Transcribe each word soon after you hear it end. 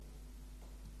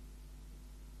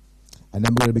And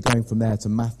then we're going to be going from there to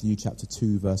Matthew chapter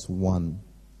 2, verse 1.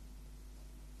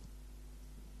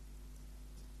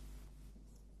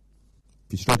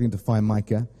 If you're struggling to find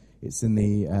Micah, it's in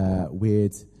the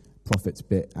weird prophets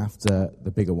bit after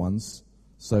the bigger ones.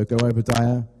 So go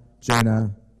Obadiah,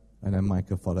 Jonah, and then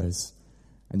Micah follows.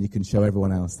 And you can show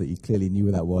everyone else that you clearly knew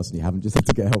where that was and you haven't just had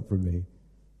to get help from me.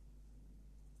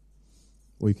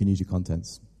 Or you can use your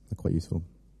contents. They're quite useful.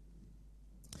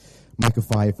 Micah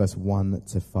 5, verse 1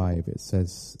 to 5, it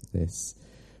says this: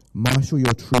 "Marshal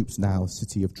your troops now,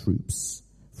 city of troops,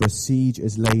 for a siege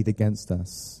is laid against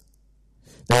us.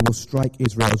 They will strike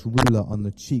Israel's ruler on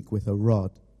the cheek with a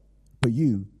rod. But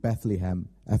you, Bethlehem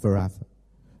Ephrathah,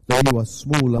 though you are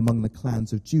small among the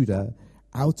clans of Judah,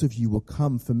 out of you will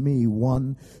come for me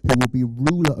one who will be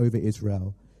ruler over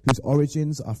Israel, whose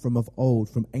origins are from of old,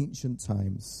 from ancient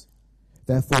times.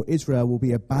 Therefore Israel will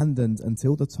be abandoned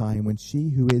until the time when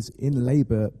she who is in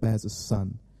labor bears a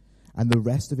son, and the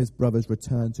rest of his brothers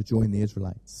return to join the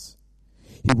Israelites.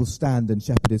 He will stand and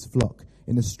shepherd his flock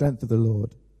in the strength of the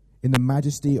Lord, in the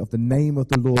majesty of the name of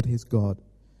the Lord his God,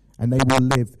 and they will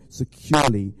live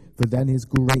securely, for then his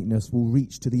greatness will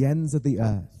reach to the ends of the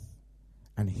earth,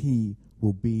 and he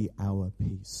will be our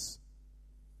peace."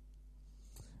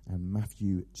 And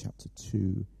Matthew chapter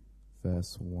 2,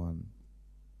 verse 1.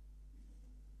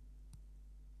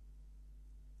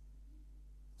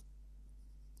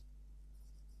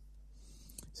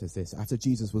 It says this: "After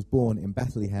Jesus was born in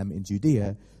Bethlehem in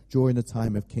Judea, during the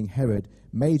time of King Herod,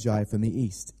 Magi from the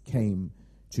east came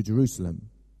to Jerusalem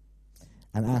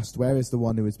and asked, 'Where is the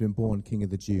one who has been born King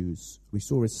of the Jews? We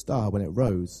saw his star when it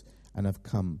rose and have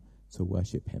come to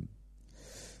worship him.'"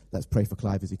 Let's pray for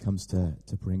Clive as he comes to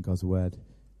bring God's word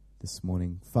this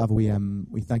morning. Father,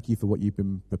 we thank you for what you've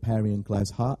been preparing in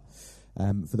Clive's heart,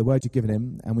 for the word you've given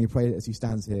him, and we pray that as he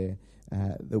stands here,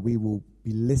 that we will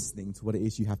be listening to what it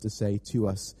is you have to say to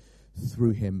us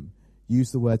through him.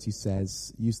 Use the words he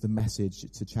says, use the message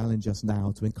to challenge us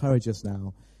now, to encourage us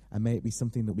now, and may it be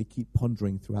something that we keep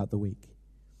pondering throughout the week.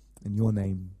 In your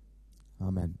name,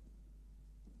 amen.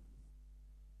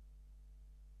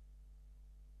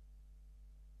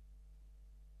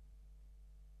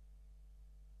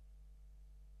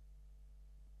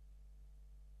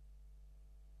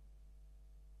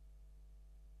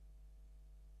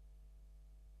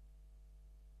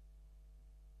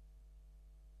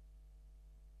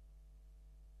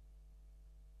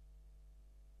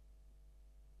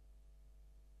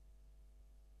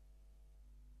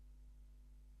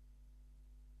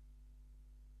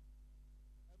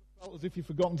 Felt as if you've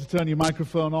forgotten to turn your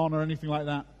microphone on or anything like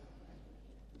that.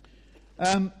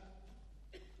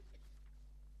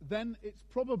 Then it's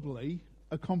probably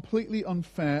a completely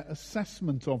unfair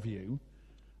assessment of you,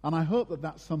 and I hope that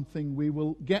that's something we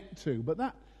will get to. But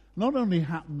that not only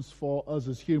happens for us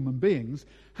as human beings,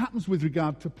 happens with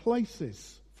regard to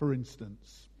places, for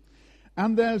instance.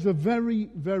 And there's a very,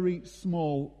 very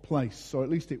small place, or at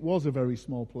least it was a very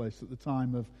small place at the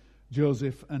time of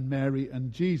Joseph and Mary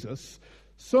and Jesus.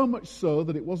 So much so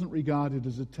that it wasn't regarded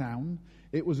as a town,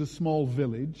 it was a small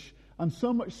village, and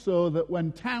so much so that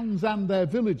when towns and their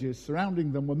villages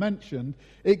surrounding them were mentioned,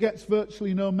 it gets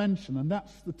virtually no mention, and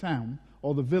that's the town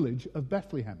or the village of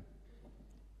Bethlehem.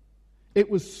 It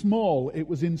was small, it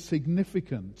was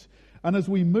insignificant, and as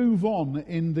we move on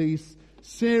in these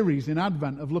series in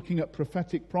Advent of looking at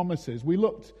prophetic promises, we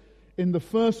looked in the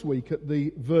first week at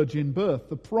the virgin birth,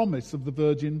 the promise of the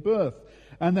virgin birth.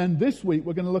 And then this week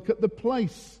we're going to look at the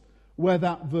place where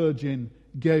that virgin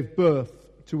gave birth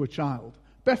to a child,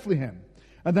 Bethlehem.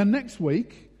 And then next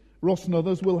week, Ross and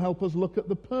others will help us look at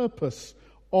the purpose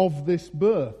of this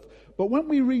birth. But when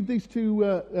we read these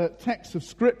two texts of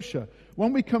Scripture,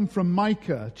 when we come from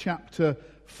Micah chapter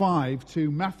 5 to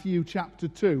Matthew chapter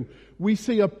 2, we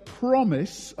see a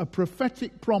promise, a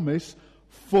prophetic promise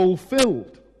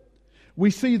fulfilled. We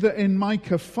see that in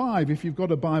Micah 5, if you've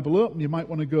got a Bible open, you might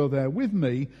want to go there with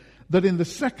me, that in the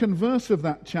second verse of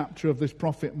that chapter of this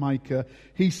prophet Micah,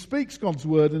 he speaks God's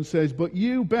word and says, "But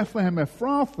you, Bethlehem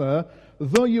Ephrathah,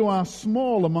 though you are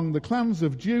small among the clans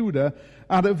of Judah,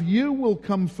 out of you will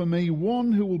come for me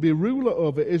one who will be ruler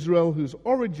over Israel, whose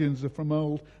origins are from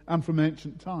old and from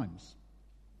ancient times."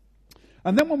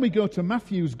 And then when we go to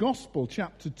Matthew's Gospel,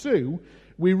 chapter 2,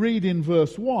 we read in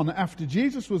verse 1, "After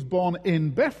Jesus was born in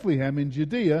Bethlehem in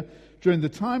Judea, during the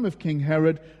time of King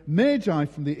Herod, Magi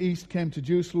from the east came to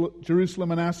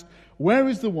Jerusalem and asked, 'Where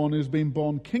is the one who's been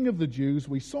born King of the Jews?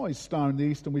 We saw his star in the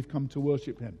east and we've come to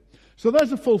worship him.'" So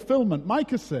there's a fulfillment.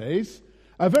 Micah says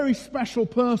a very special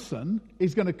person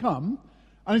is going to come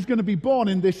and is going to be born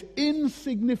in this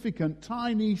insignificant,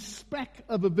 tiny speck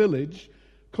of a village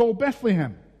called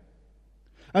Bethlehem.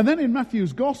 And then in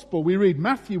Matthew's Gospel, we read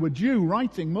Matthew, a Jew,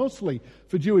 writing mostly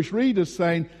for Jewish readers,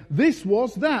 saying, this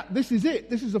was that. This is it.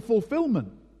 This is a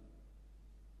fulfillment.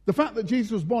 The fact that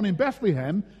Jesus was born in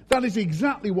Bethlehem, that is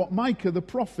exactly what Micah the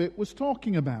prophet was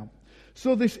talking about.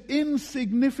 So this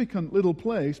insignificant little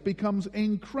place becomes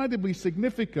incredibly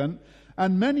significant,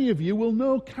 and many of you will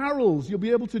know carols. You'll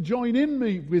be able to join in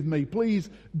with me. Please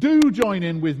do join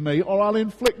in with me, or I'll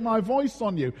inflict my voice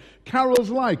on you. Carols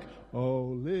like,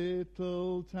 "O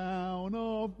little town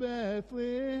of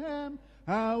Bethlehem,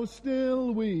 how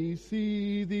still we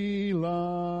see thee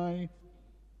lie."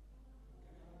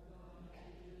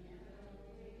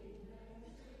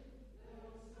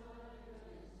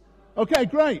 Okay,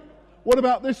 great. What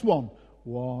about this one?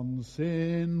 Once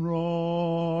in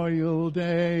royal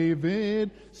David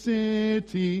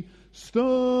city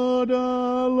stood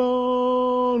a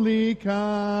lowly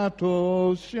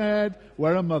cattle shed.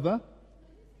 Where a mother?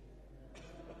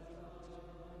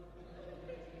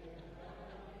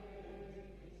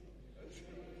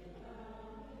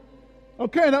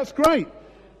 Okay, that's great.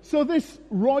 So this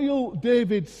royal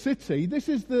David city, this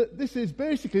is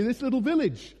basically this little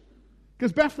village.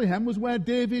 Because Bethlehem was where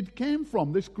David came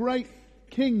from, this great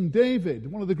King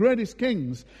David, one of the greatest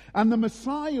kings. And the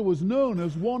Messiah was known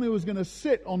as one who was going to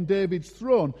sit on David's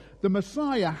throne. The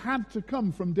Messiah had to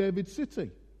come from David's city.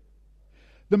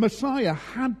 The Messiah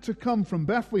had to come from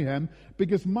Bethlehem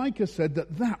because Micah said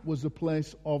that that was the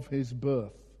place of his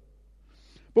birth.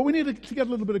 But we need to get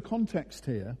a little bit of context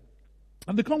here.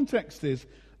 And the context is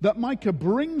that Micah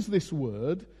brings this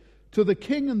word to the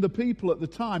king and the people at the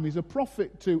time. He's a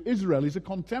prophet to Israel. He's a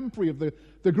contemporary of the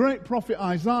great prophet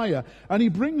Isaiah. And he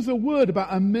brings a word about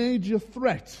a major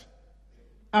threat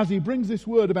as he brings this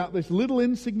word about this little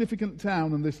insignificant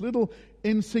town and this little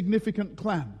insignificant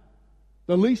clan,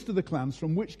 the least of the clans,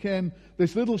 from which came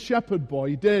this little shepherd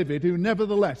boy, David, who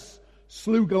nevertheless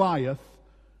slew Goliath,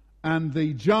 and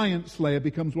the giant slayer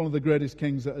becomes one of the greatest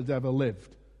kings that has ever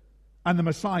lived. And the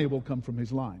Messiah will come from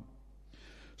his line.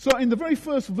 So in the very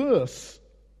first verse,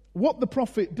 what the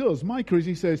prophet does, Micah, is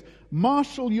he says,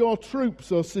 "Marshal your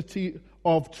troops, O city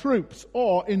of troops,"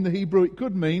 or in the Hebrew it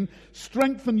could mean,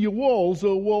 "Strengthen your walls,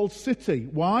 O walled city."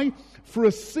 Why? "For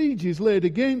a siege is laid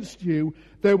against you,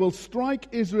 they will strike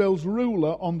Israel's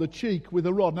ruler on the cheek with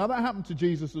a rod." Now that happened to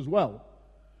Jesus as well.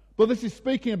 But this is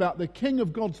speaking about the king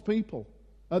of God's people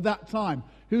at that time,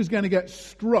 who's going to get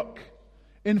struck.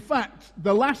 In fact,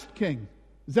 the last king,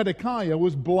 Zedekiah,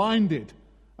 was blinded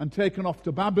and taken off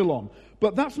to Babylon.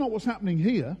 But that's not what's happening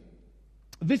here.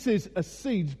 This is a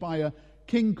siege by a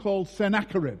king called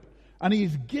Sennacherib. And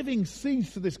he's giving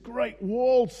siege to this great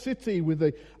walled city with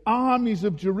the armies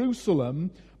of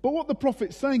Jerusalem. But what the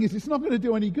prophet's saying is it's not going to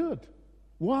do any good.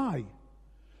 Why?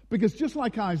 Because just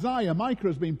like Isaiah, Micah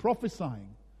has been prophesying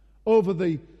over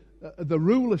the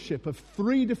rulership of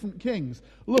 3 different kings.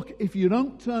 Look, if you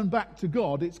don't turn back to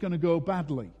God, it's going to go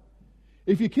badly.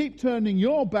 If you keep turning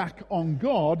your back on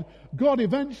God, God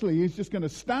eventually is just going to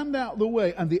stand out the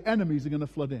way and the enemies are going to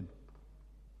flood in.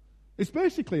 It's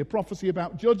basically a prophecy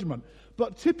about judgment,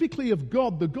 but typically of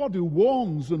God, the God who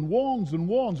warns and warns and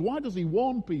warns. Why does he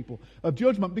warn people of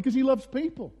judgment? Because he loves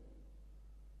people.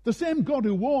 The same God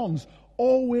who warns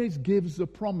always gives a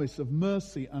promise of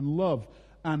mercy and love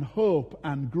and hope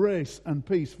and grace and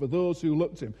peace for those who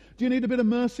look to him. Do you need a bit of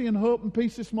mercy and hope and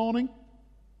peace this morning?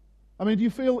 I mean, do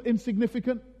you feel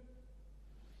insignificant?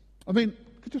 I mean,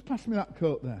 could you just pass me that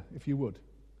coat there, if you would?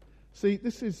 See,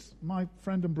 this is my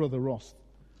friend and brother Ross.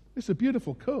 It's a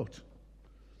beautiful coat.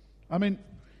 I mean,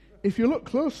 if you look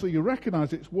closely, you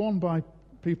recognize it's worn by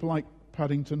people like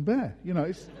Paddington Bear. You know,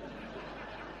 it's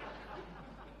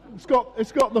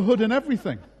got the hood and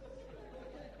everything.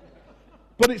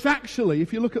 But it's actually,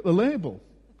 if you look at the label,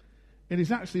 it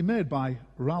is actually made by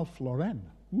Ralph Lauren.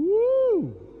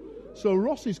 Woo! So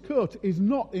Ross's coat is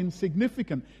not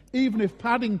insignificant, even if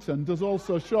Paddington does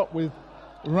also shop with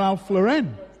Ralph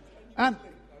Lauren. And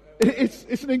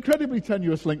it's an incredibly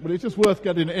tenuous link, but it's just worth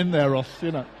getting it in there, Ross,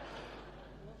 you know.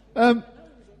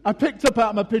 I picked up out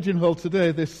of my pigeonhole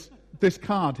today this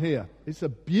card here. It's a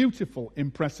beautiful,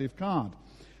 impressive card.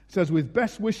 It says, "With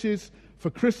best wishes for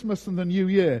Christmas and the New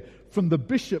Year from the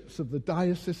bishops of the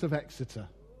Diocese of Exeter."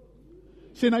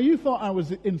 See, now you thought I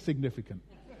was insignificant.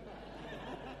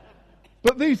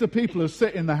 But these are people who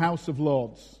sit in the House of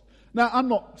Lords. Now, I'm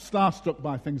not starstruck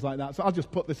by things like that, so I'll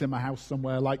just put this in my house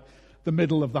somewhere, like the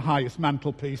middle of the highest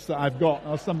mantelpiece that I've got,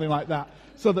 or something like that,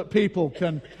 so that people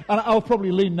can... And I'll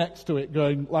probably lean next to it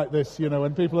going like this, you know,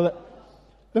 and people are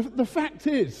there. The fact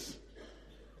is,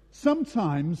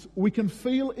 sometimes we can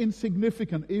feel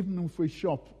insignificant even if we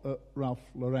shop at Ralph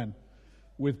Lauren.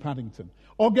 with Paddington.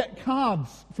 Or get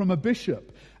cards from a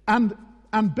bishop. And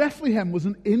Bethlehem was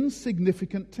an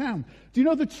insignificant town. Do you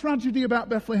know the tragedy about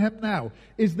Bethlehem now?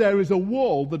 Is there is a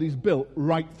wall that is built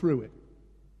right through it.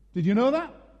 Did you know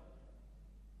that?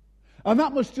 And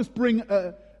that must just bring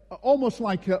almost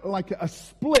like a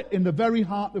split in the very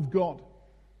heart of God.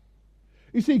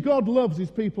 You see, God loves his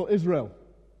people Israel.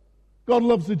 God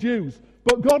loves the Jews.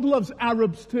 But God loves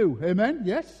Arabs too. Amen?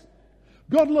 Yes?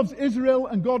 God loves Israel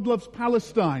and God loves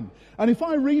Palestine. And if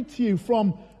I read to you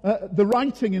from the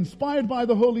writing inspired by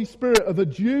the Holy Spirit of a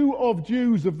Jew of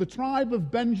Jews of the tribe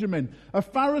of Benjamin, a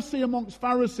Pharisee amongst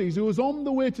Pharisees who was on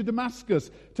the way to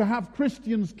Damascus to have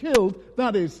Christians killed,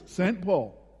 that is St.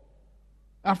 Paul.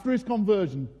 After his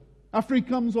conversion, after he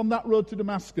comes on that road to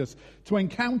Damascus to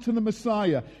encounter the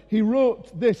Messiah, he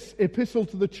wrote this epistle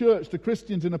to the church, to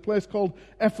Christians in a place called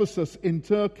Ephesus in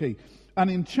Turkey. And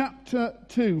in chapter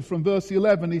 2 from verse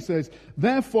 11 he says,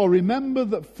 "Therefore remember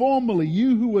that formerly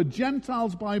you who were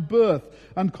Gentiles by birth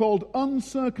and called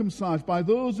uncircumcised by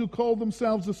those who call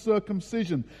themselves a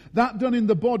circumcision, that done in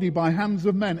the body by hands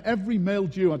of men." Every male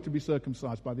Jew had to be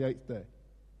circumcised by the 8th day.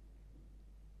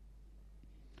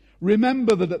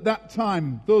 Remember that at that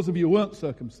time, those of you who weren't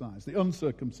circumcised, the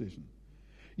uncircumcision,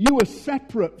 you were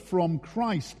separate from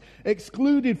Christ,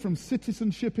 excluded from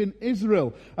citizenship in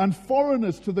Israel, and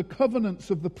foreigners to the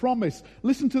covenants of the promise.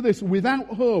 Listen to this, without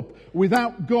hope,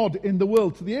 without God in the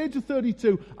world. To the age of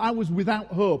 32, I was without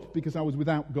hope because I was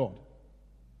without God.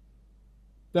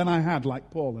 Then I had,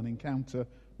 like Paul, an encounter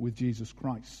with Jesus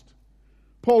Christ.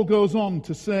 Paul goes on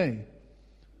to say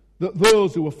that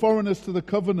those who were foreigners to the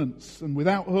covenants and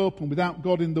without hope and without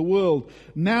God in the world,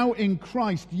 now in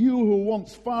Christ, you who were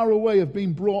once far away have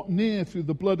been brought near through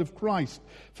the blood of Christ.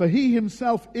 For he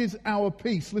himself is our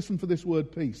peace. Listen for this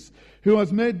word peace. Who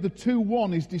has made the two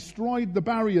one, is destroyed the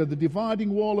barrier, the dividing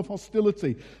wall of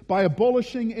hostility, by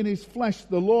abolishing in his flesh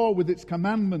the law with its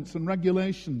commandments and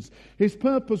regulations. His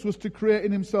purpose was to create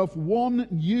in himself one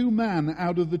new man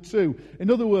out of the two. In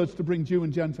other words, to bring Jew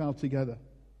and Gentile together,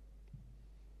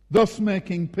 thus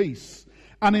making peace.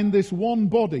 And in this one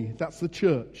body, that's the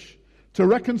church, to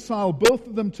reconcile both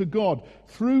of them to God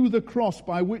through the cross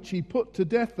by which he put to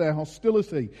death their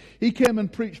hostility. He came and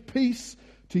preached peace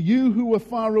to you who were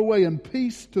far away and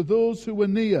peace to those who were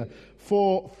near.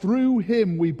 For through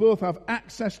him we both have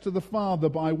access to the Father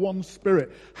by one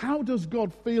Spirit. How does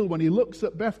God feel when he looks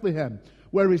at Bethlehem,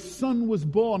 where his son was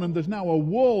born, and there's now a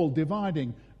wall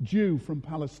dividing Jew from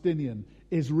Palestinian,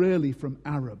 Israeli from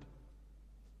Arab?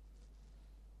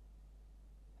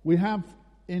 We have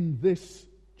in this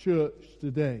church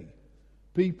today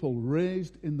people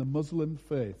raised in the Muslim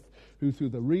faith who through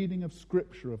the reading of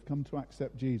Scripture have come to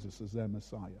accept Jesus as their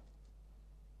Messiah.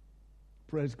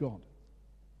 Praise God.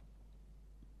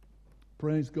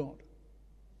 Praise God.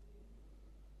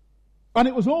 And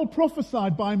it was all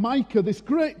prophesied by Micah, this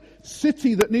great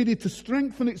city that needed to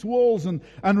strengthen its walls and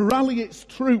rally its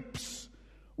troops.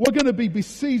 We're going to be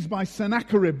besieged by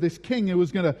Sennacherib, this king who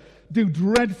was going to do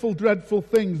dreadful, dreadful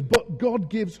things. But God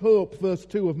gives hope, verse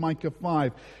 2 of Micah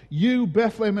 5. You,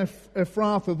 Bethlehem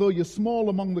Ephrathah, though you're small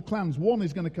among the clans, one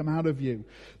is going to come out of you.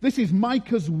 This is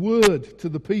Micah's word to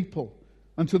the people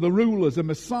and to the rulers. A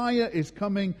Messiah is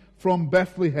coming from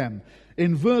Bethlehem.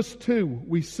 In verse 2,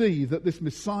 we see that this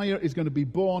Messiah is going to be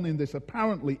born in this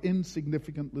apparently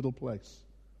insignificant little place.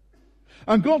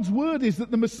 And God's word is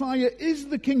that the Messiah is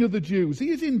the King of the Jews. He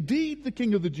is indeed the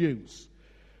King of the Jews.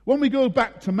 When we go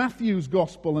back to Matthew's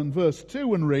Gospel and verse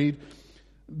 2 and read,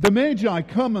 the Magi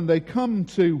come and they come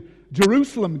to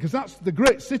Jerusalem because that's the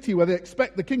great city where they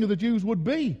expect the King of the Jews would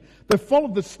be. They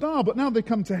followed the star, but now they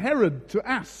come to Herod to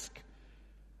ask.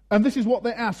 And this is what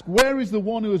they ask: where is the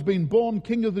one who has been born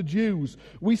King of the Jews?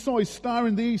 We saw his star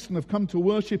in the east and have come to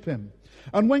worship him.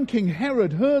 And when King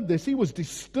Herod heard this, he was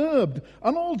disturbed,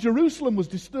 and all Jerusalem was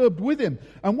disturbed with him.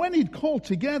 And when he'd called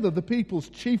together the people's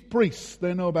chief priests,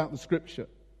 they know about the Scripture,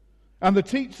 and the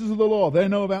teachers of the law, they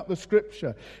know about the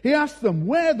Scripture, he asked them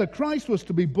where the Christ was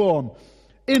to be born.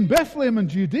 In Bethlehem and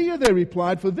Judea, they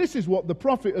replied, for this is what the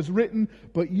prophet has written,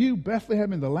 but you,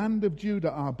 Bethlehem, in the land of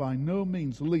Judah, are by no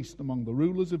means least among the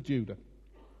rulers of Judah.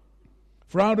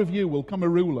 For out of you will come a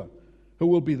ruler who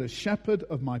will be the shepherd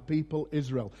of my people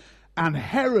Israel. And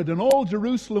Herod and all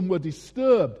Jerusalem were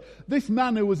disturbed. This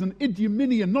man who was an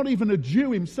Idumean, not even a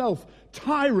Jew himself,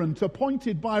 tyrant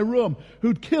appointed by Rome,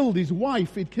 who'd killed his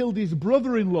wife, he'd killed his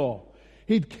brother-in-law,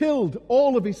 he'd killed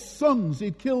all of his sons,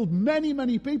 he'd killed many,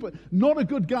 many people. Not a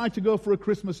good guy to go for a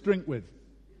Christmas drink with.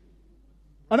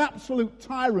 An absolute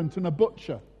tyrant and a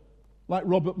butcher, like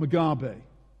Robert Mugabe.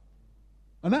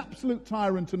 An absolute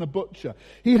tyrant and a butcher.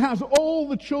 He has all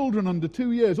the children under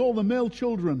 2 years, all the male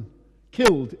children,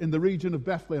 killed in the region of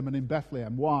Bethlehem and in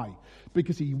Bethlehem. Why?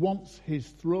 Because he wants his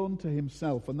throne to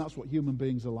himself, and that's what human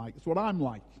beings are like. It's what I'm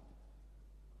like.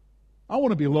 I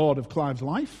want to be Lord of Clive's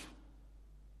life,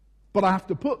 but I have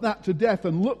to put that to death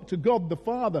and look to God the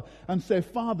Father and say,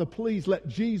 Father, please let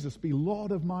Jesus be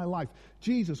Lord of my life.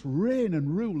 Jesus, reign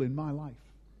and rule in my life.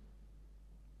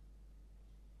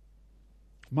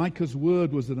 Micah's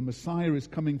word was that a Messiah is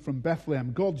coming from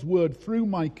Bethlehem. God's word through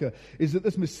Micah is that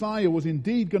this Messiah was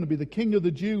indeed going to be the King of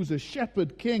the Jews. A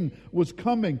shepherd king was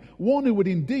coming. One who would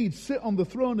indeed sit on the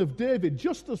throne of David,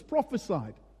 just as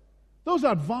prophesied. Those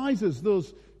advisors,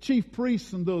 those chief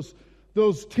priests and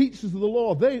those teachers of the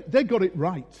law, they got it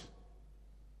right.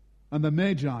 And the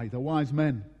Magi, the wise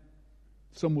men,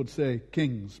 some would say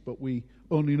kings, but we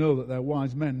only know that they're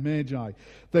wise men, Magi.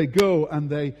 They go and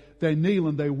they kneel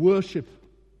and they worship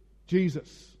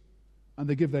Jesus, and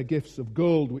they give their gifts of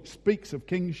gold, which speaks of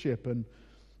kingship, and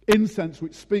incense,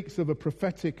 which speaks of a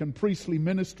prophetic and priestly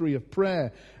ministry of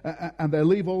prayer, and they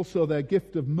leave also their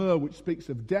gift of myrrh, which speaks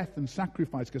of death and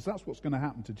sacrifice, because that's what's going to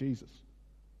happen to Jesus.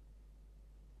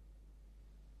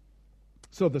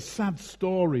 So the sad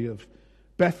story of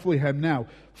Bethlehem now,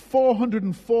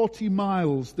 440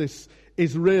 miles, this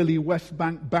Israeli West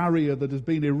Bank barrier that has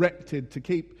been erected to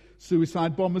keep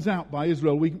suicide bombers out by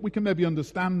Israel. We can maybe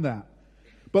understand that.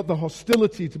 But the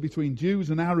hostility between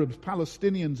Jews and Arabs,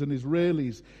 Palestinians and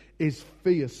Israelis is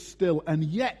fierce still. And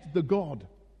yet the God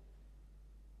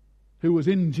who was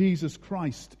in Jesus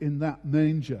Christ in that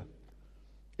manger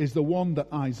is the one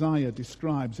that Isaiah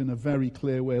describes in a very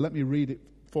clear way. Let me read it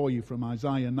for you from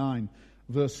Isaiah 9,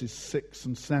 verses 6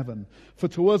 and 7. For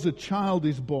to us a child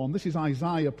is born. This is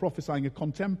Isaiah prophesying, a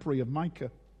contemporary of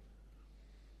Micah.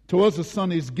 To us a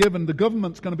son is given. The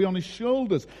government's going to be on his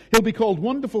shoulders. He'll be called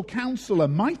Wonderful Counselor,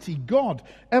 Mighty God,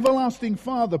 Everlasting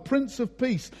Father, Prince of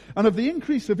Peace. And of the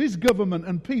increase of his government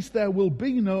and peace there will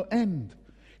be no end.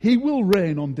 He will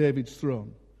reign on David's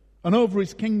throne and over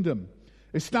his kingdom,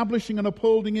 establishing and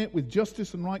upholding it with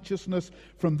justice and righteousness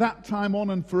from that time on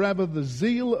and forever. The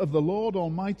zeal of the Lord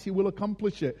Almighty will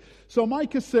accomplish it. So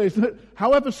Micah says that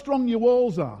however strong your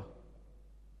walls are,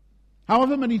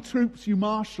 however many troops you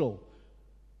marshal,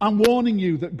 I'm warning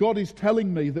you that God is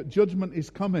telling me that judgment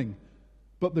is coming,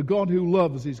 but the God who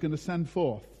loves is going to send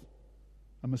forth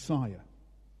a Messiah.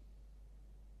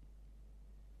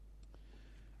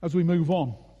 As we move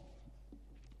on,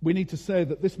 we need to say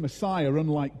that this Messiah,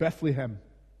 unlike Bethlehem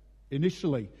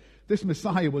initially, this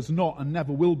Messiah was not and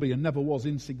never will be and never was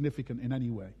insignificant in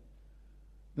any way.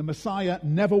 The Messiah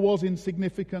never was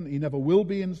insignificant. He never will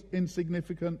be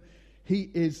insignificant.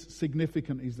 He is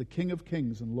significant. He's the King of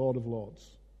Kings and Lord of Lords.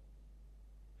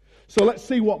 So let's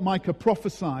see what Micah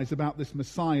prophesies about this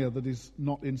Messiah that is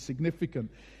not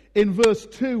insignificant. In verse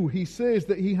 2, he says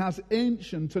that he has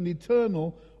ancient and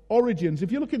eternal origins.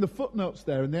 If you look in the footnotes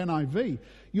there in the NIV,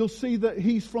 you'll see that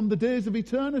he's from the days of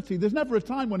eternity. There's never a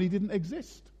time when he didn't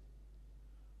exist.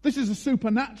 This is a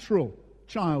supernatural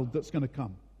child that's going to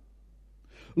come.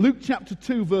 Luke chapter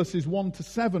 2 verses 1 to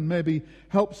 7 maybe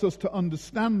helps us to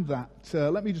understand that.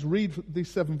 Let me just read these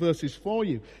 7 verses for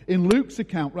you. In Luke's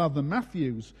account rather than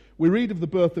Matthew's, we read of the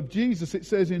birth of Jesus. It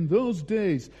says, in those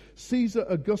days Caesar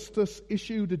Augustus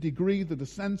issued a decree that a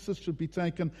census should be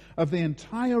taken of the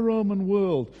entire Roman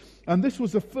world. And this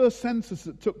was the first census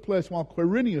that took place while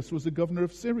Quirinius was the governor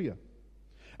of Syria.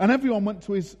 And everyone went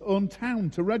to his own town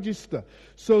to register.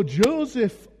 So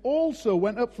Joseph also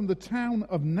went up from the town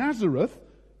of Nazareth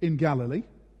in Galilee,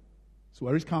 that's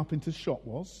where his carpenter's shop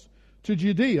was, to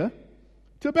Judea,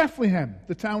 to Bethlehem,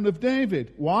 the town of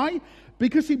David. Why?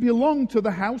 Because he belonged to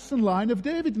the house and line of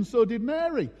David, and so did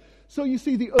Mary. So you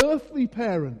see, the earthly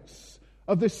parents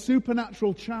of this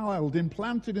supernatural child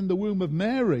implanted in the womb of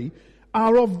Mary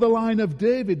are of the line of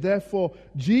David. Therefore,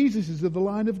 Jesus is of the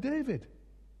line of David.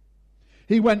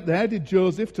 He went there, did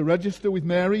Joseph, to register with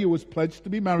Mary, who was pledged to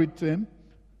be married to him,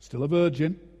 still a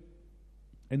virgin,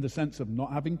 in the sense of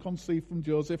not having conceived from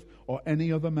Joseph or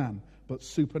any other man, but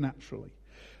supernaturally.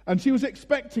 And she was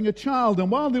expecting a child,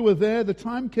 and while they were there, the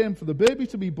time came for the baby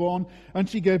to be born, and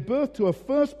she gave birth to her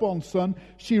firstborn son.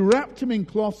 She wrapped him in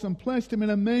cloths and placed him in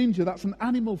a manger. That's an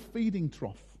animal feeding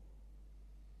trough.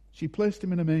 She placed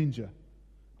him in a manger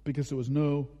because there was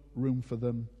no room for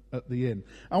them at the inn.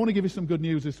 I want to give you some good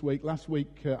news this week. Last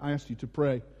week, I asked you to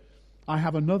pray. I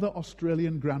have another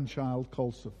Australian grandchild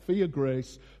called Sophia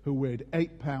Grace, who weighed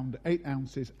 8 pounds, 8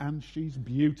 ounces, and she's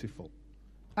beautiful.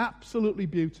 Absolutely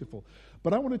beautiful.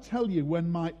 But I want to tell you,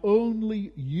 when my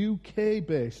only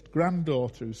UK-based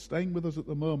granddaughter, who's staying with us at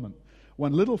the moment,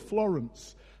 when little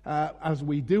Florence, as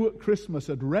we do at Christmas,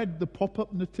 had read the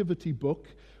pop-up nativity book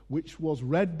which was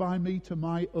read by me to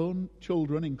my own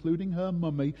children, including her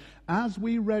mummy, as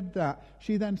we read that,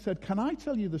 she then said, "Can I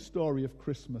tell you the story of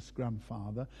Christmas,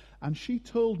 Grandfather?" And she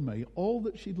told me all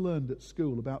that she'd learned at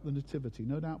school about the Nativity,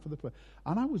 no doubt for the prayer.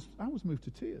 And I was moved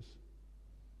to tears.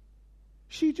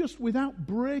 She just, without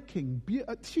breaking,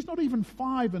 she's not even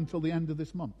 5 until the end of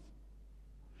this month.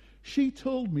 She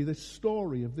told me this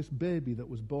story of this baby that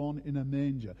was born in a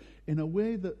manger in a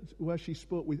way where she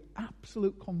spoke with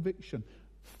absolute conviction.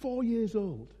 4 years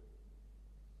old.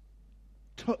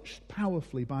 Touched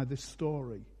powerfully by this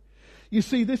story. You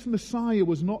see, this Messiah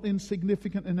was not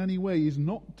insignificant in any way. He's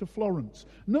not to Florence.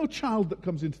 No child that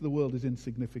comes into the world is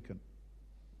insignificant.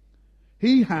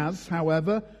 He has,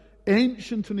 however,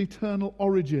 ancient and eternal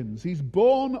origins. He's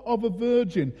born of a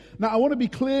virgin. Now, I want to be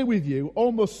clear with you,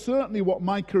 almost certainly what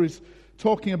Micah is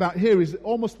talking about here is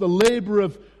almost the labor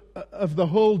of the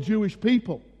whole Jewish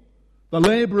people, the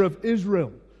labor of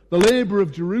Israel, the labor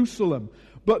of Jerusalem.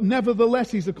 But nevertheless,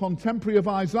 he's a contemporary of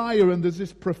Isaiah, and there's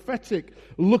this prophetic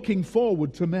looking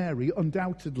forward to Mary,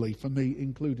 undoubtedly, for me,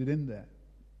 included in there.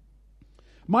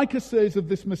 Micah says of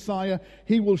this Messiah,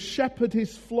 he will shepherd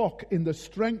his flock in the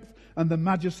strength and the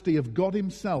majesty of God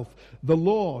himself, the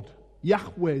Lord,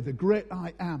 Yahweh, the great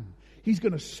I am. He's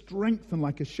going to strengthen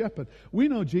like a shepherd. We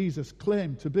know Jesus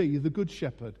claimed to be the good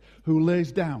shepherd who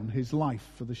lays down his life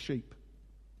for the sheep.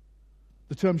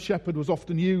 The term shepherd was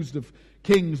often used of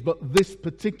kings, but this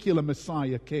particular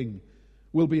Messiah king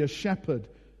will be a shepherd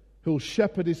who will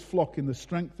shepherd his flock in the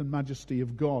strength and majesty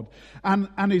of God.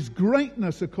 And his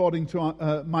greatness, according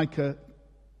to Micah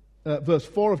verse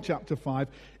 4 of chapter 5,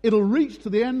 it'll reach to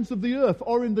the ends of the earth,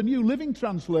 or in the New Living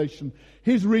Translation,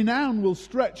 his renown will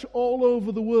stretch all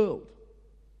over the world.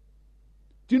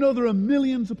 Do you know there are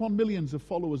millions upon millions of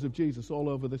followers of Jesus all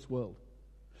over this world?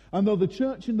 And though the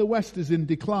church in the West is in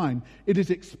decline, it is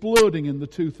exploding in the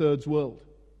 2/3 world.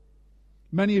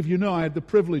 Many of you know I had the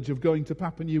privilege of going to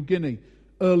Papua New Guinea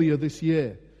earlier this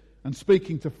year and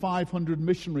speaking to 500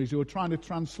 missionaries who are trying to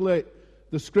translate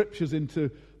the scriptures into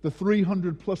the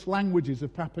 300 plus languages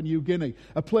of Papua New Guinea,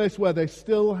 a place where they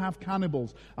still have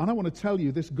cannibals. And I want to tell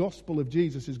you, this gospel of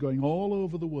Jesus is going all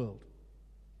over the world.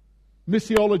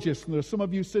 Missiologists, and there are some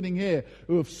of you sitting here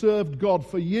who have served God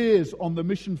for years on the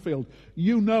mission field.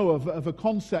 You know of a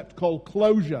concept called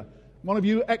closure. One of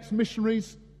you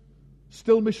ex-missionaries,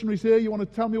 still missionaries here, you want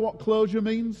to tell me what closure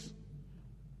means?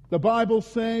 The Bible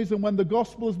says, and when the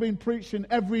gospel has been preached in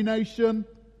every nation,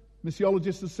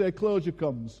 missiologists say closure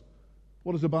comes.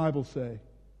 What does the Bible say?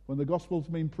 When the gospel's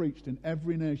been preached in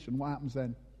every nation, what happens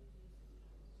then?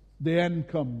 The end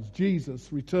comes.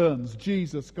 Jesus returns.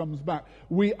 Jesus comes back.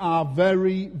 We are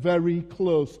very, very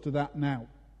close to that now.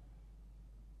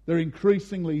 There are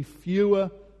increasingly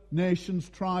fewer nations,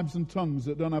 tribes and tongues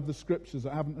that don't have the scriptures,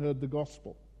 that haven't heard the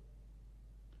gospel.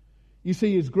 You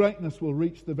see, his greatness will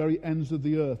reach the very ends of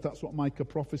the earth. That's what Micah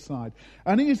prophesied.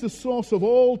 And he is the source of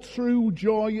all true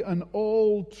joy and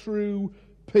all true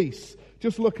peace.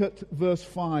 Just look at verse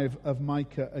 5 of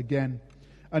Micah again,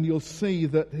 and you'll see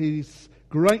that his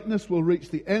greatness will reach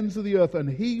the ends of the earth, and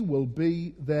he will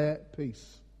be their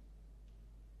peace.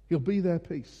 He'll be their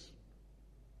peace.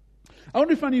 I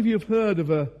wonder if any of you have heard of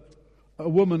a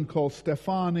woman called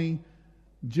Stefani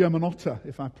Germanotta,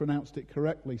 if I pronounced it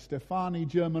correctly. Stefani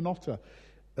Germanotta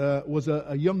was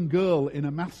a young girl in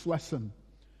a maths lesson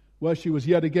where she was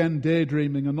yet again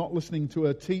daydreaming and not listening to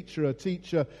her teacher. Her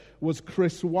teacher was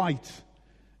Chris White.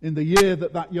 In the year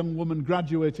that young woman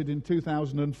graduated in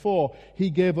 2004, he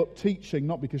gave up teaching,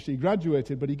 not because she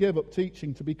graduated, but he gave up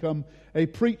teaching to become a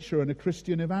preacher and a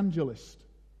Christian evangelist.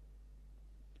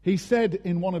 He said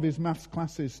in one of his maths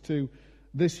classes to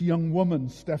this young woman,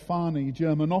 Stefani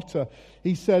Germanotta,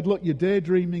 he said, "Look, you're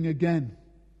daydreaming again.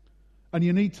 And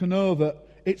you need to know that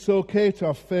it's okay to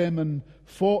have fame and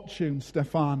fortune,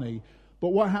 Stefani. But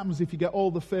what happens if you get all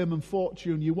the fame and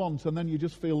fortune you want and then you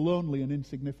just feel lonely and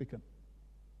insignificant?"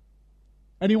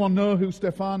 Anyone know who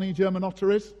Stefani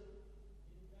Germanotta is?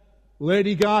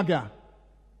 Lady Gaga.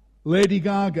 Lady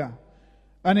Gaga.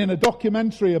 And in a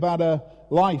documentary about her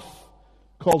life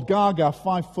called Gaga,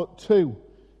 5'2",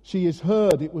 she is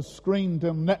heard, it was screened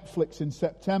on Netflix in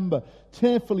September,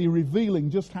 tearfully revealing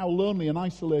just how lonely and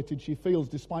isolated she feels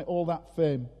despite all that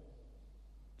fame.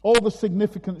 All the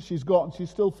significance she's got, and she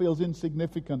still feels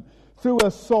insignificant. Through her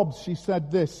sobs, she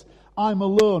said this, "I'm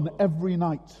alone every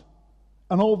night.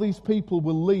 And all these people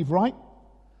will leave, right?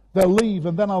 They'll leave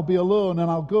and then I'll be alone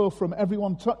and I'll go from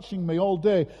everyone touching me all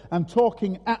day and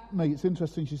talking at me." It's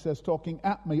interesting, she says, talking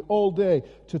at me all day,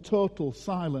 to total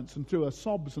silence. And through her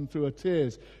sobs and through her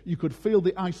tears, you could feel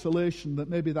the isolation that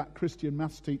maybe that Christian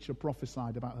maths teacher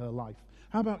prophesied about her life.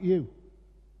 How about you?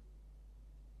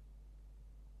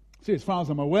 See, as far as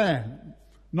I'm aware,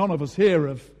 none of us here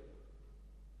have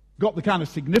got the kind of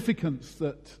significance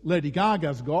that Lady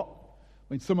Gaga's got.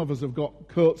 I mean, some of us have got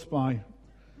coats by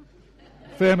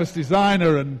famous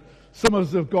designer, and some of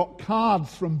us have got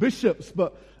cards from bishops,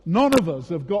 but none of us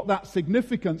have got that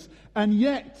significance. And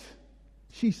yet,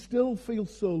 she still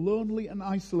feels so lonely and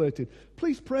isolated.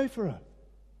 Please pray for her.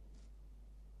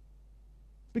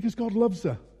 Because God loves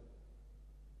her.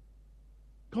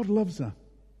 God loves her.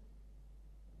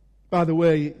 By the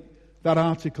way, that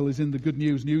article is in the Good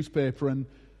News newspaper, and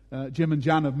Jim and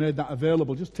Jan have made that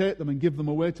available. Just take them and give them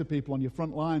away to people on your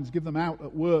front lines. Give them out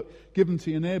at work. Give them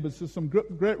to your neighbours. There's some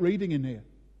great reading in here.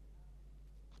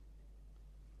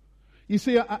 You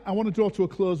see, I want to draw to a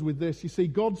close with this. You see,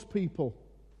 God's people,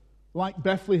 like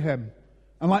Bethlehem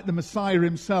and like the Messiah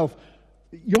himself,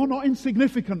 you're not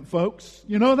insignificant, folks.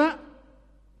 You know that?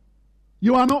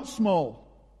 You are not small.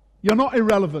 You're not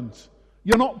irrelevant.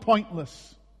 You're not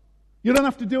pointless. You don't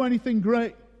have to do anything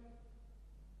great.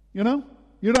 You know?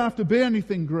 You don't have to be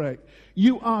anything great.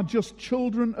 You are just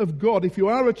children of God. If you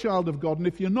are a child of God, and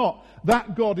if you're not,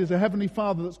 that God is a heavenly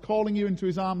Father that's calling you into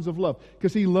his arms of love,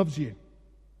 because he loves you.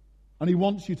 And he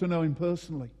wants you to know him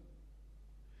personally.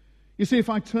 You see, if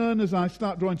I turn as I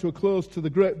start drawing to a close to the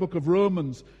great book of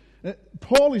Romans,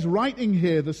 Paul is writing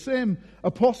here, the same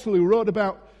apostle who wrote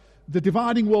about the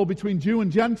dividing wall between Jew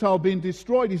and Gentile being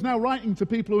destroyed. He's now writing to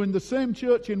people who are in the same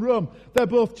church in Rome. They're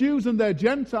both Jews and they're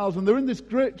Gentiles, and they're in this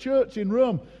great church in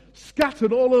Rome,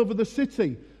 scattered all over the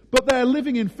city. But they're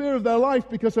living in fear of their life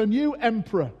because a new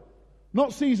emperor,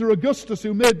 not Caesar Augustus,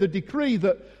 who made the decree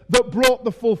that brought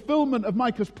the fulfillment of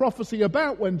Micah's prophecy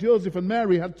about when Joseph and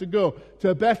Mary had to go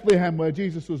to Bethlehem where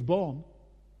Jesus was born.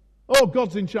 Oh,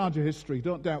 God's in charge of history,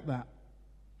 don't doubt that.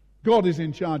 God is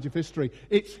in charge of history.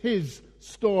 It's his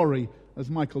story,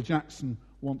 as Michael Jackson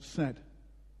once said.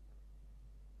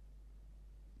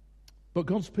 But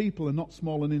God's people are not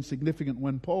small and insignificant.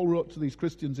 When Paul wrote to these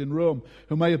Christians in Rome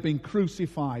who may have been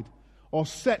crucified or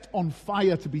set on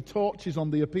fire to be torches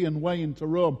on the Appian Way into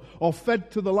Rome, or fed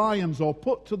to the lions, or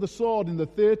put to the sword in the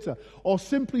theatre, or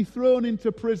simply thrown into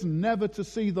prison, never to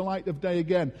see the light of day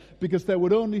again, because they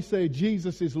would only say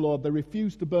Jesus is Lord. They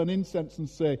refused to burn incense and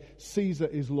say Caesar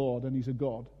is Lord and he's a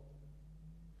God.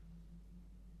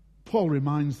 Paul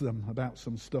reminds them about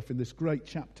some stuff in this great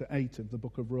chapter 8 of the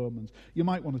book of Romans. You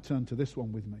might want to turn to this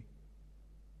one with me.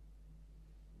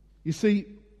 You see,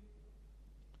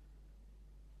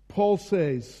 Paul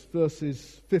says,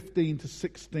 verses 15 to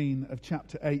 16 of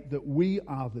chapter 8, that we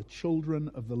are the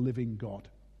children of the living God.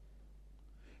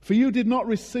 For you did not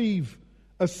receive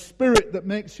a spirit that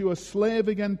makes you a slave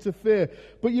again to fear,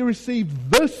 but you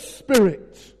received the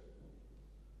Spirit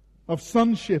of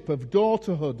sonship, of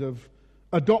daughterhood, of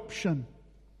adoption.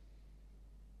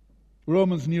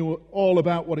 Romans knew all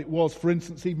about what it was, for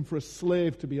instance, even for a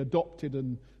slave to be adopted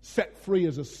and set free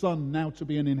as a son, now to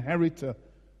be an inheritor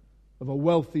of a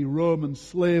wealthy Roman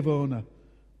slave owner,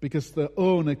 because the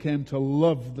owner came to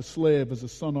love the slave as a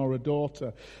son or a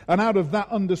daughter. And out of that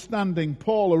understanding,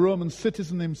 Paul, a Roman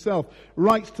citizen himself,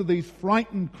 writes to these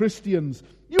frightened Christians,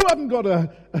 you haven't got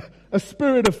a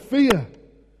spirit of fear.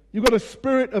 You've got a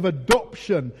spirit of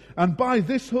adoption. And by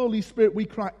this Holy Spirit we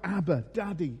cry, Abba,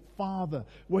 Daddy, Father.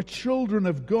 We're children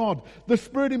of God. The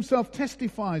Spirit himself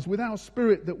testifies with our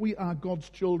spirit that we are God's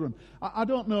children. I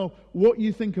don't know what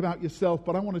you think about yourself,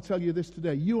 but I want to tell you this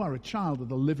today. You are a child of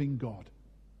the living God.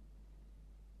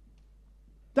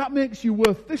 That makes you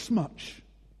worth this much.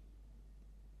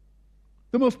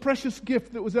 The most precious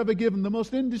gift that was ever given, the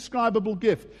most indescribable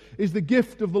gift, is the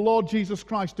gift of the Lord Jesus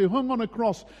Christ, who hung on a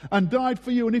cross and died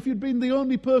for you. And if you'd been the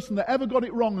only person that ever got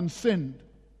it wrong and sinned,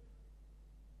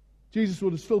 Jesus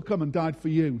would have still come and died for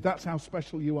you. That's how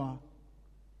special you are.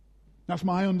 That's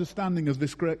my understanding of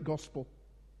this great gospel.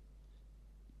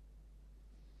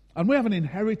 And we have an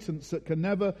inheritance that can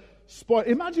never spoil.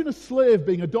 Imagine a slave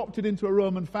being adopted into a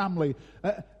Roman family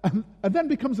and then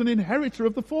becomes an inheritor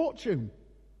of the fortune.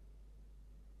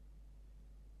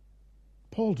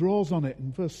 Paul draws on it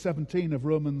in verse 17 of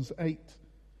Romans 8.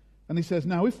 And he says,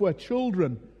 now if we're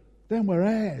children, then we're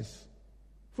heirs.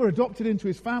 If we're adopted into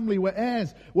his family, we're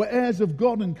heirs. We're heirs of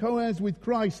God and co-heirs with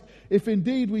Christ. If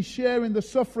indeed we share in the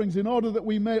sufferings, in order that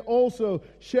we may also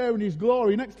share in his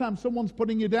glory. Next time someone's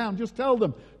putting you down, just tell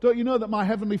them, don't you know that my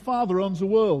heavenly Father owns the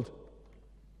world?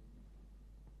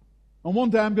 And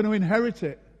one day I'm going to inherit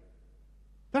it.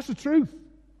 That's the truth.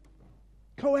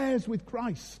 Co-heirs with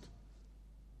Christ.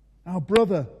 Our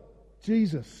brother,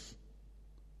 Jesus.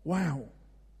 Wow.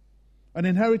 An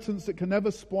inheritance that can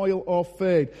never spoil or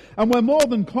fade. And we're more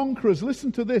than conquerors.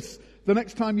 Listen to this the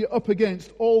next time you're up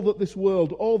against all that this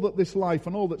world, all that this life,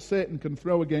 and all that Satan can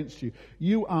throw against you.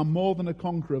 You are more than a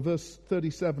conqueror. Verse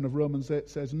 37 of Romans 8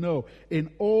 says, no, in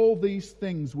all these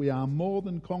things we are more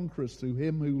than conquerors through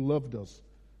him who loved us.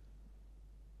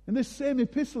 In this same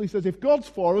epistle he says, if God's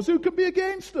for us, who can be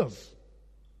against us?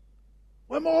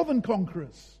 We're more than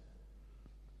conquerors.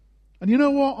 And you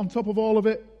know what? On top of all of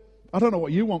it, I don't know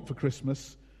what you want for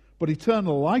Christmas, but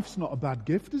eternal life's not a bad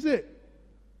gift, is it?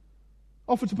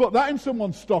 Offer to put that in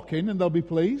someone's stocking and they'll be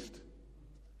pleased.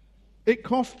 It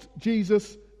cost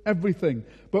Jesus everything,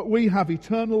 but we have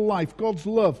eternal life. God's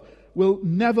love will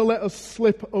never let us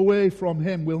slip away from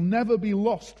him. We'll never be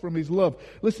lost from his love.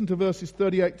 Listen to verses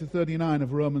 38 to 39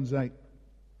 of Romans 8.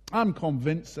 I'm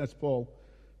convinced, says Paul,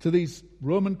 to these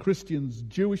Roman Christians,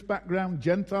 Jewish background,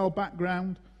 Gentile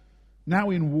background,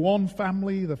 now in one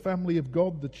family, the family of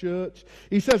God, the church.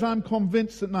 He says, I'm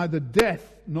convinced that neither death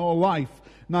nor life,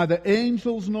 neither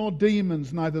angels nor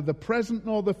demons, neither the present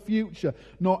nor the future,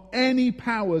 nor any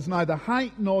powers, neither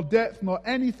height nor depth, nor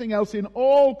anything else in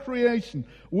all creation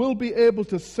will be able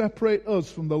to separate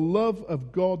us from the love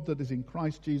of God that is in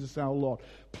Christ Jesus our Lord.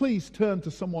 Please turn to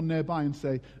someone nearby and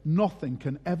say, nothing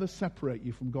can ever separate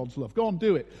you from God's love. Go on,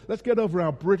 do it. Let's get over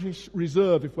our British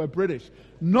reserve if we're British.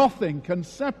 Nothing can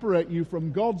separate you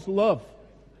from God's love.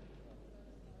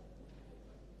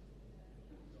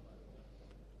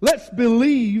 Let's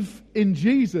believe in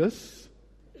Jesus,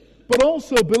 but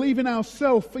also believe in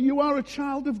ourselves, for you are a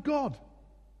child of God.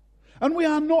 And we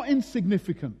are not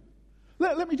insignificant.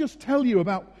 Let me just tell you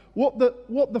about what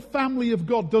the family of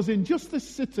God does in just this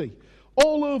city.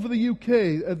 All over the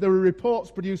UK, there are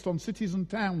reports produced on cities and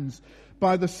towns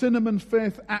by the Cinnamon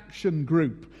Faith Action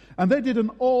Group. And they did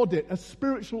an audit, a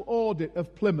spiritual audit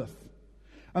of Plymouth.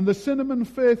 And the Cinnamon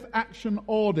Faith Action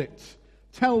Audit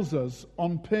tells us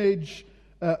on page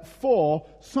 4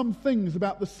 some things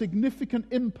about the significant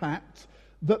impact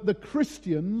that the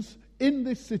Christians in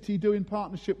this city do in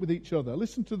partnership with each other.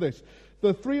 Listen to this.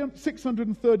 The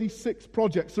 636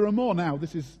 projects, there are more now,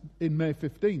 this is in May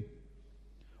 15.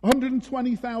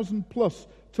 120,000 plus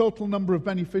total number of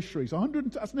beneficiaries.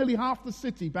 That's nearly half the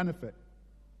city benefit.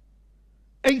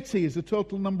 80 is the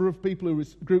total number of people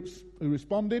groups who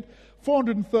responded.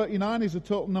 439 is the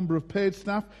total number of paid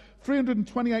staff.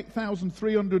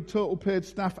 328,300 total paid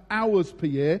staff hours per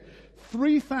year.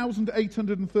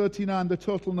 3,839 the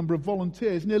total number of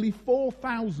volunteers. Nearly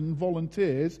 4,000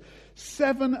 volunteers.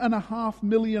 7.5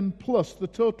 million plus the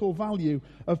total value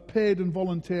of paid and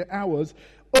volunteer hours.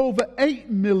 Over £8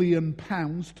 million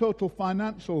total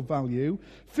financial value.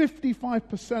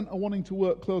 55% are wanting to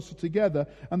work closer together.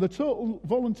 And the total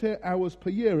volunteer hours per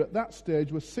year at that stage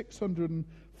was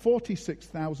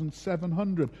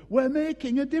 646,700. We're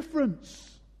making a difference.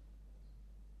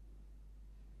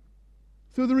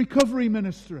 Through the recovery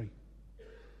ministry.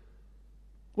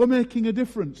 We're making a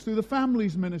difference through the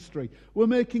families ministry. We're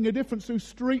making a difference through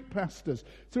street pastors,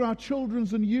 through our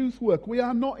children's and youth work. We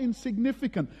are not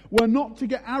insignificant. We're not to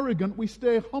get arrogant. We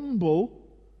stay humble.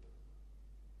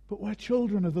 But we're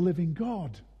children of the living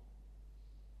God.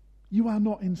 You are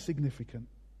not insignificant.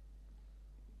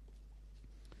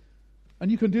 And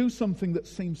you can do something that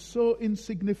seems so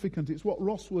insignificant. It's what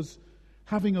Ross was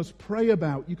having us pray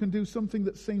about. You can do something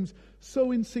that seems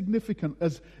so insignificant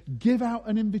as give out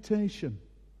an invitation.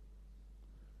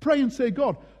 Pray and say,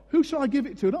 God, who shall I give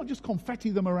it to? Don't just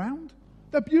confetti them around.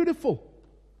 They're beautiful.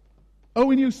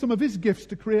 Owen used some of his gifts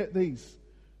to create these.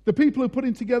 The people who are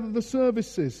putting together the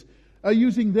services are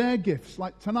using their gifts.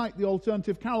 Like tonight, the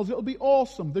alternative carols. It'll be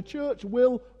awesome. The church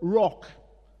will rock.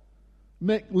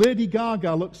 Make Lady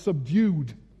Gaga look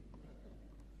subdued.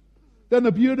 Then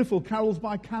the beautiful carols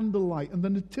by candlelight and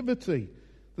the nativity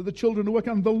that the children are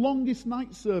working on. The longest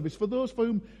night service for those for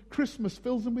whom Christmas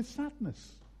fills them with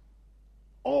sadness.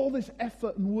 All this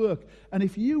effort and work. And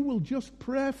if you will just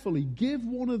prayerfully give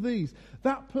one of these,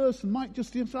 that person might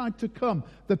just decide to come.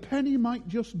 The penny might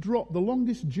just drop. The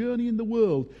longest journey in the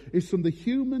world is from the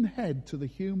human head to the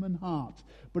human heart.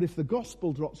 But if the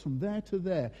gospel drops from there to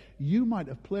there, you might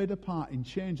have played a part in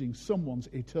changing someone's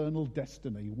eternal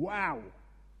destiny. Wow!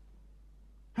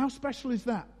 How special is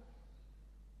that?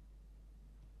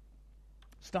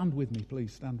 Stand with me,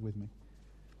 please. Stand with me.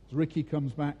 As Ricky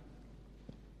comes back.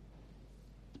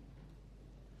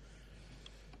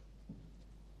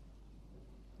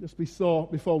 Just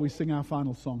before we sing our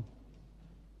final song,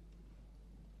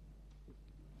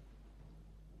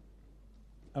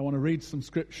 I want to read some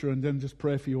scripture and then just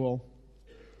pray for you all.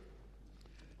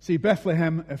 See,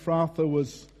 Bethlehem Ephrathah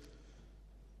was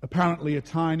apparently a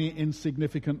tiny,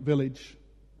 insignificant village.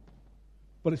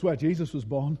 But it's where Jesus was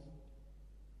born.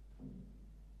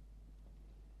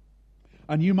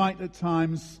 And you might at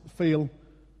times feel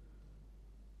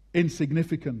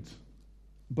insignificant,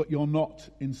 but you're not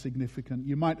insignificant.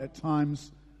 You might at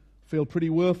times feel pretty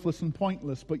worthless and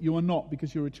pointless, but you are not,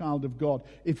 because you're a child of God.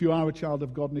 If you are a child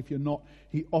of God, and if you're not,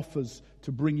 He offers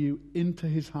to bring you into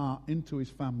His heart, into His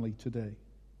family today.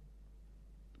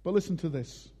 But listen to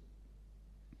this.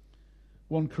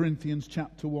 1 Corinthians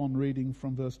chapter 1, reading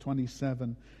from verse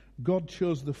 27. God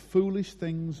chose the foolish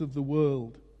things of the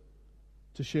world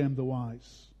to shame the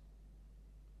wise.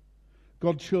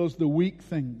 God chose the weak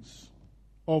things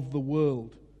of the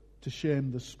world to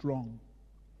shame the strong.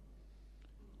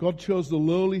 God chose the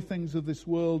lowly things of this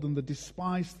world and the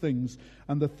despised things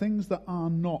and the things that are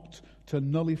not to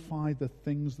nullify the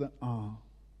things that are,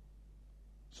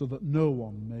 so that no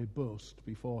one may boast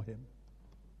before Him.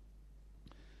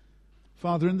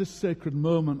 Father, in this sacred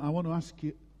moment, I want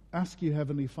to ask you,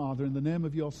 Heavenly Father, in the name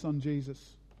of your Son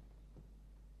Jesus,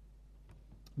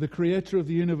 the Creator of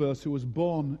the universe, who was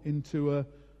born into a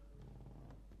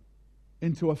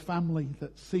family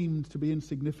that seemed to be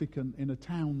insignificant, in a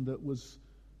town that was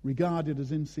regarded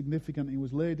as insignificant. He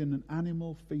was laid in an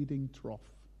animal feeding trough.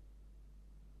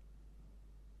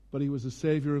 But He was the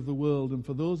Saviour of the world. And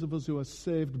for those of us who are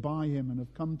saved by Him and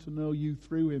have come to know you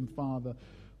through Him, Father,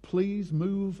 please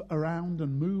move around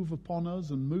and move upon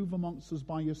us and move amongst us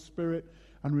by your Spirit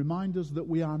and remind us that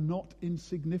we are not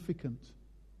insignificant.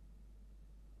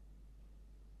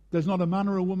 There's not a man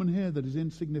or a woman here that is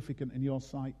insignificant in your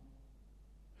sight.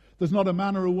 There's not a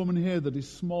man or a woman here that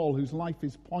is small, whose life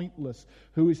is pointless,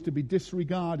 who is to be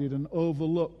disregarded and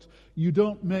overlooked. You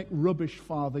don't make rubbish,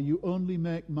 Father. You only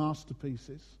make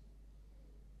masterpieces.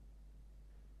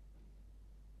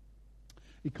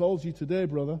 He calls you today,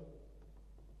 brother.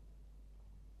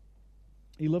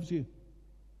 He loves you.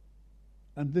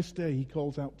 And this day He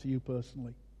calls out to you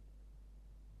personally.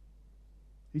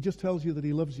 He just tells you that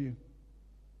He loves you.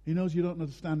 He knows you don't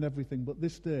understand everything, but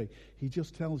this day He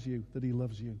just tells you that He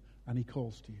loves you and He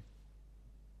calls to you.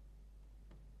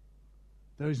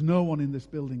 There is no one in this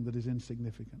building that is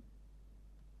insignificant.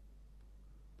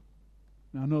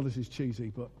 Now, I know this is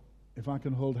cheesy, but if I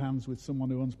can hold hands with someone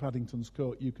who owns Paddington's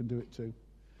coat, you can do it too.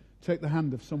 Take the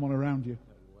hand of someone around you.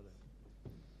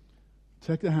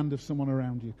 Take the hand of someone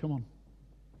around you. Come on.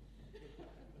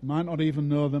 You might not even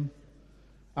know them.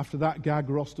 After that gag,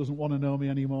 Ross doesn't want to know me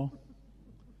anymore.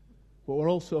 But we're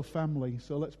also family,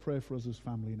 so let's pray for us as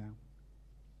family now.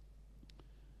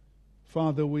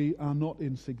 Father, we are not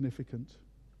insignificant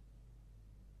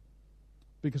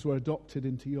because we're adopted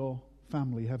into your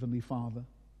family, Heavenly Father.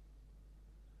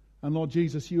 And Lord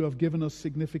Jesus, you have given us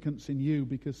significance in you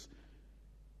because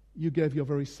you gave your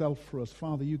very self for us.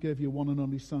 Father, you gave your one and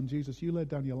only Son, Jesus. You laid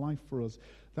down your life for us.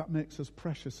 That makes us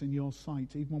precious in your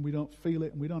sight, even when we don't feel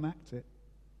it and we don't act it.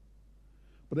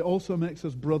 But it also makes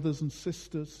us brothers and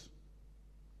sisters.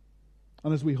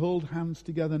 And as we hold hands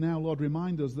together now, Lord,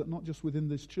 remind us that not just within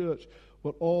this church,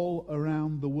 but all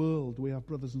around the world, we have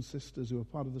brothers and sisters who are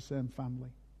part of the same family.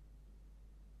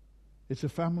 It's a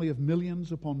family of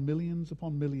millions upon millions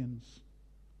upon millions.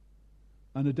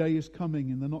 And a day is coming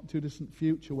in the not too distant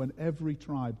future when every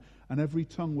tribe and every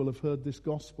tongue will have heard this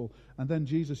gospel. And then,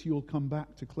 Jesus, you will come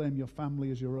back to claim your family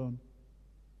as your own.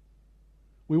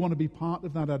 We want to be part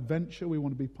of that adventure. We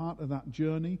want to be part of that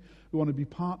journey. We want to be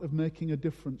part of making a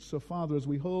difference. So, Father, as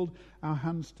we hold our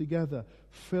hands together,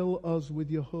 fill us with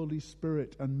your Holy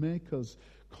Spirit and make us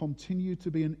continue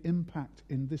to be an impact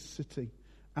in this city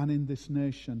and in this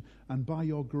nation, and by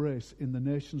your grace in the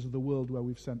nations of the world where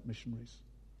we've sent missionaries.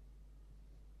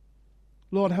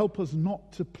 Lord, help us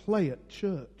not to play at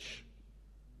church.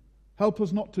 Help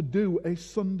us not to do a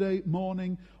Sunday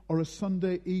morning or a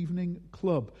Sunday evening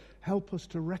club. Help us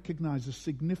to recognize the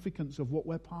significance of what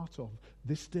we're part of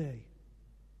this day.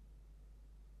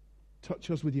 Touch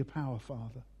us with your power,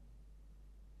 Father.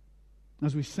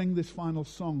 As we sing this final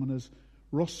song and as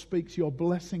Ross speaks your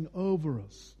blessing over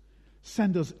us,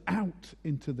 send us out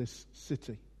into this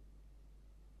city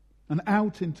and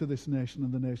out into this nation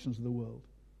and the nations of the world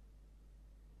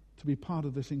to be part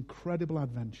of this incredible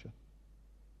adventure.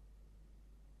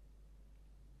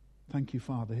 Thank you,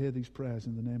 Father. Hear these prayers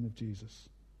in the name of Jesus,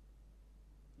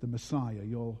 the Messiah,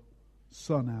 your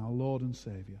Son, our Lord and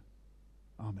Savior.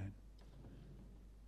 Amen.